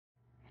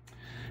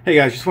Hey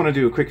guys, just want to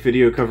do a quick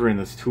video covering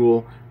this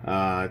tool.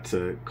 It's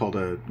called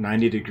a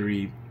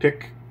 90-degree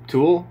pick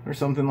tool or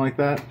something like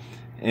that.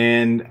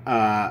 And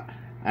I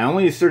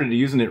only started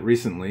using it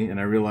recently,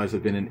 and I realized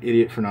I've been an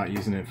idiot for not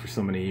using it for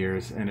so many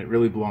years, and it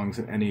really belongs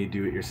in any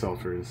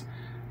do-it-yourselfer's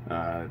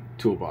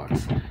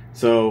toolbox.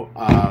 So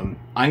I'm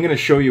going to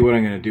show you what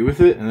I'm going to do with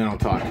it, and then I'll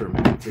talk for a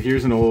minute. So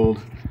here's an old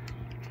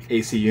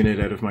AC unit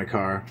out of my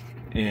car,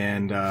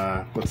 and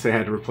let's say I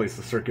had to replace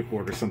the circuit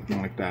board or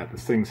something like that.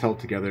 This thing's held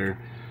together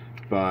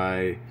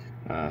by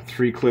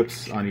 3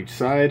 clips on each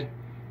side,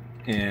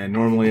 and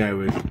normally I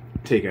would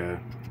take a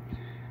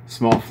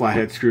small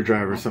flathead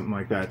screwdriver or something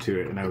like that to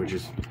it, and I would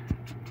just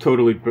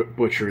totally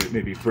butcher it,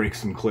 maybe break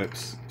some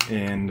clips,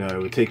 and it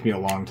would take me a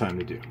long time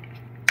to do.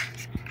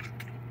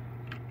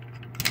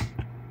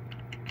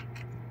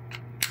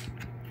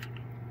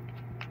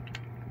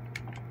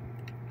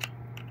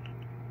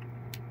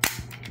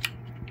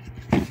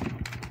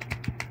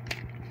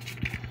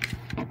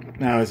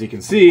 Now, as you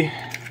can see,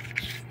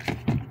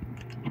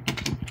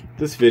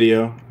 this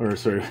video, or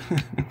sorry,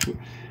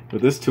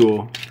 with this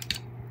tool,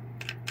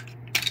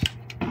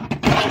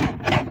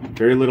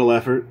 very little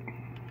effort,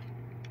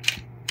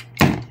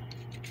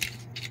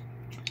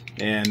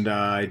 and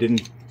I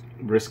didn't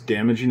risk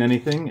damaging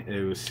anything.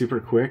 It was super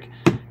quick,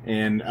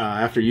 and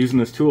after using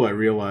this tool I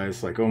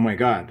realized, like, oh my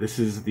god, this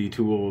is the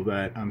tool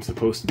that I'm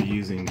supposed to be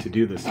using to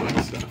do this sort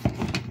of stuff.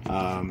 So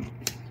I'm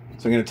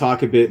going to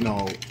talk a bit, and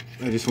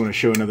I just want to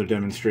show another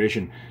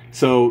demonstration.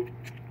 So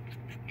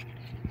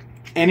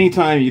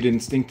anytime you'd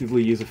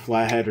instinctively use a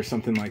flathead or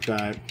something like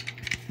that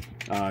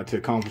to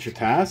accomplish a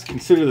task,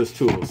 consider this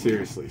tool,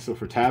 seriously. So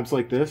for tabs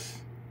like this,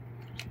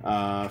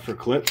 for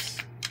clips,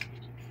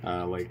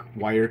 like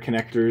wire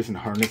connectors and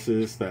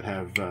harnesses that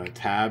have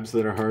tabs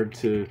that are hard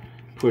to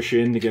push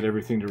in to get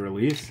everything to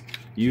release,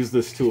 use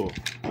this tool.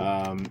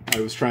 I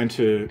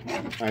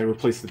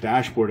replaced the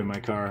dashboard in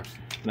my car,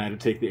 and I had to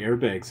take the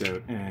airbags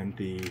out, and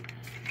the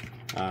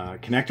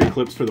connector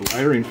clips for the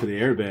wiring for the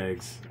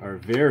airbags are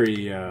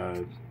very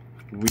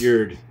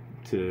weird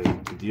to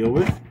deal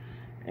with,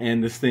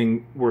 and this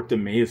thing worked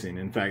amazing.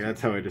 In fact, that's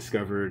how I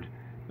discovered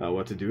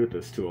what to do with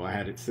this tool. I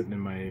had it sitting in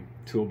my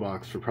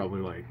toolbox for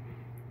probably, like,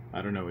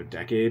 I don't know, a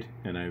decade,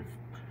 and I've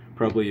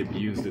probably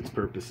abused its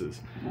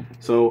purposes.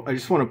 So I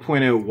just want to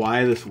point out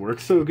why this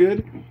works so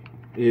good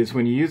is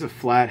when you use a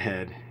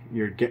flathead,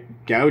 you're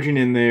gouging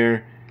in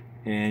there,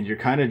 and you're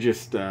kind of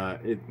just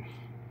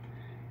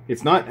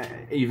it's not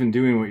even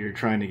doing what you're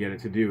trying to get it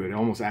to do. It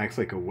almost acts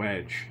like a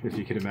wedge, if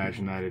you could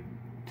imagine that. It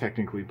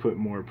technically put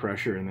more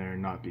pressure in there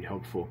and not be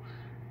helpful,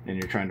 and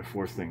you're trying to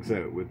force things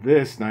out. With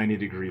this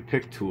 90-degree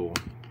pick tool,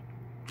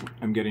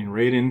 I'm getting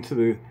right into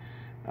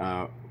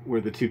the where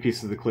the 2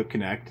 pieces of the clip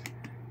connect.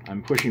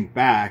 I'm pushing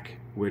back,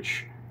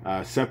 which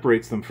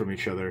separates them from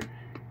each other,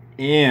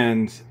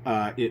 and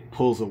it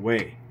pulls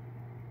away.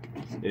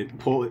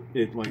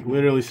 It like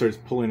literally starts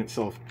pulling its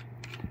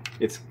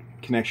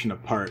connection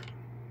apart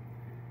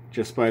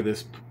just by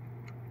this,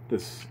 you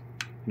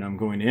know, I'm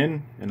going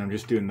in and I'm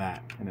just doing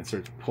that, and it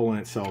starts pulling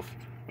itself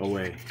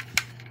away.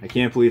 I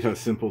can't believe how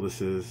simple this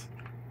is.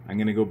 I'm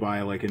gonna go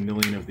buy like 1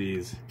 million of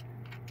these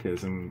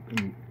because I'm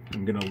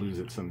gonna lose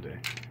it someday.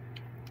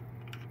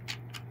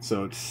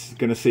 So it's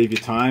gonna save you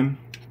time,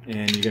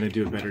 and you're gonna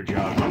do a better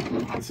job.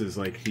 This is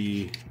like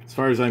as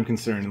far as I'm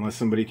concerned, unless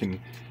somebody can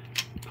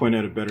point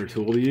out a better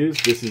tool to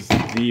use, this is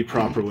the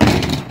proper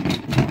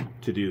way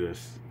to do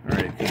this. All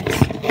right,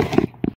 thanks.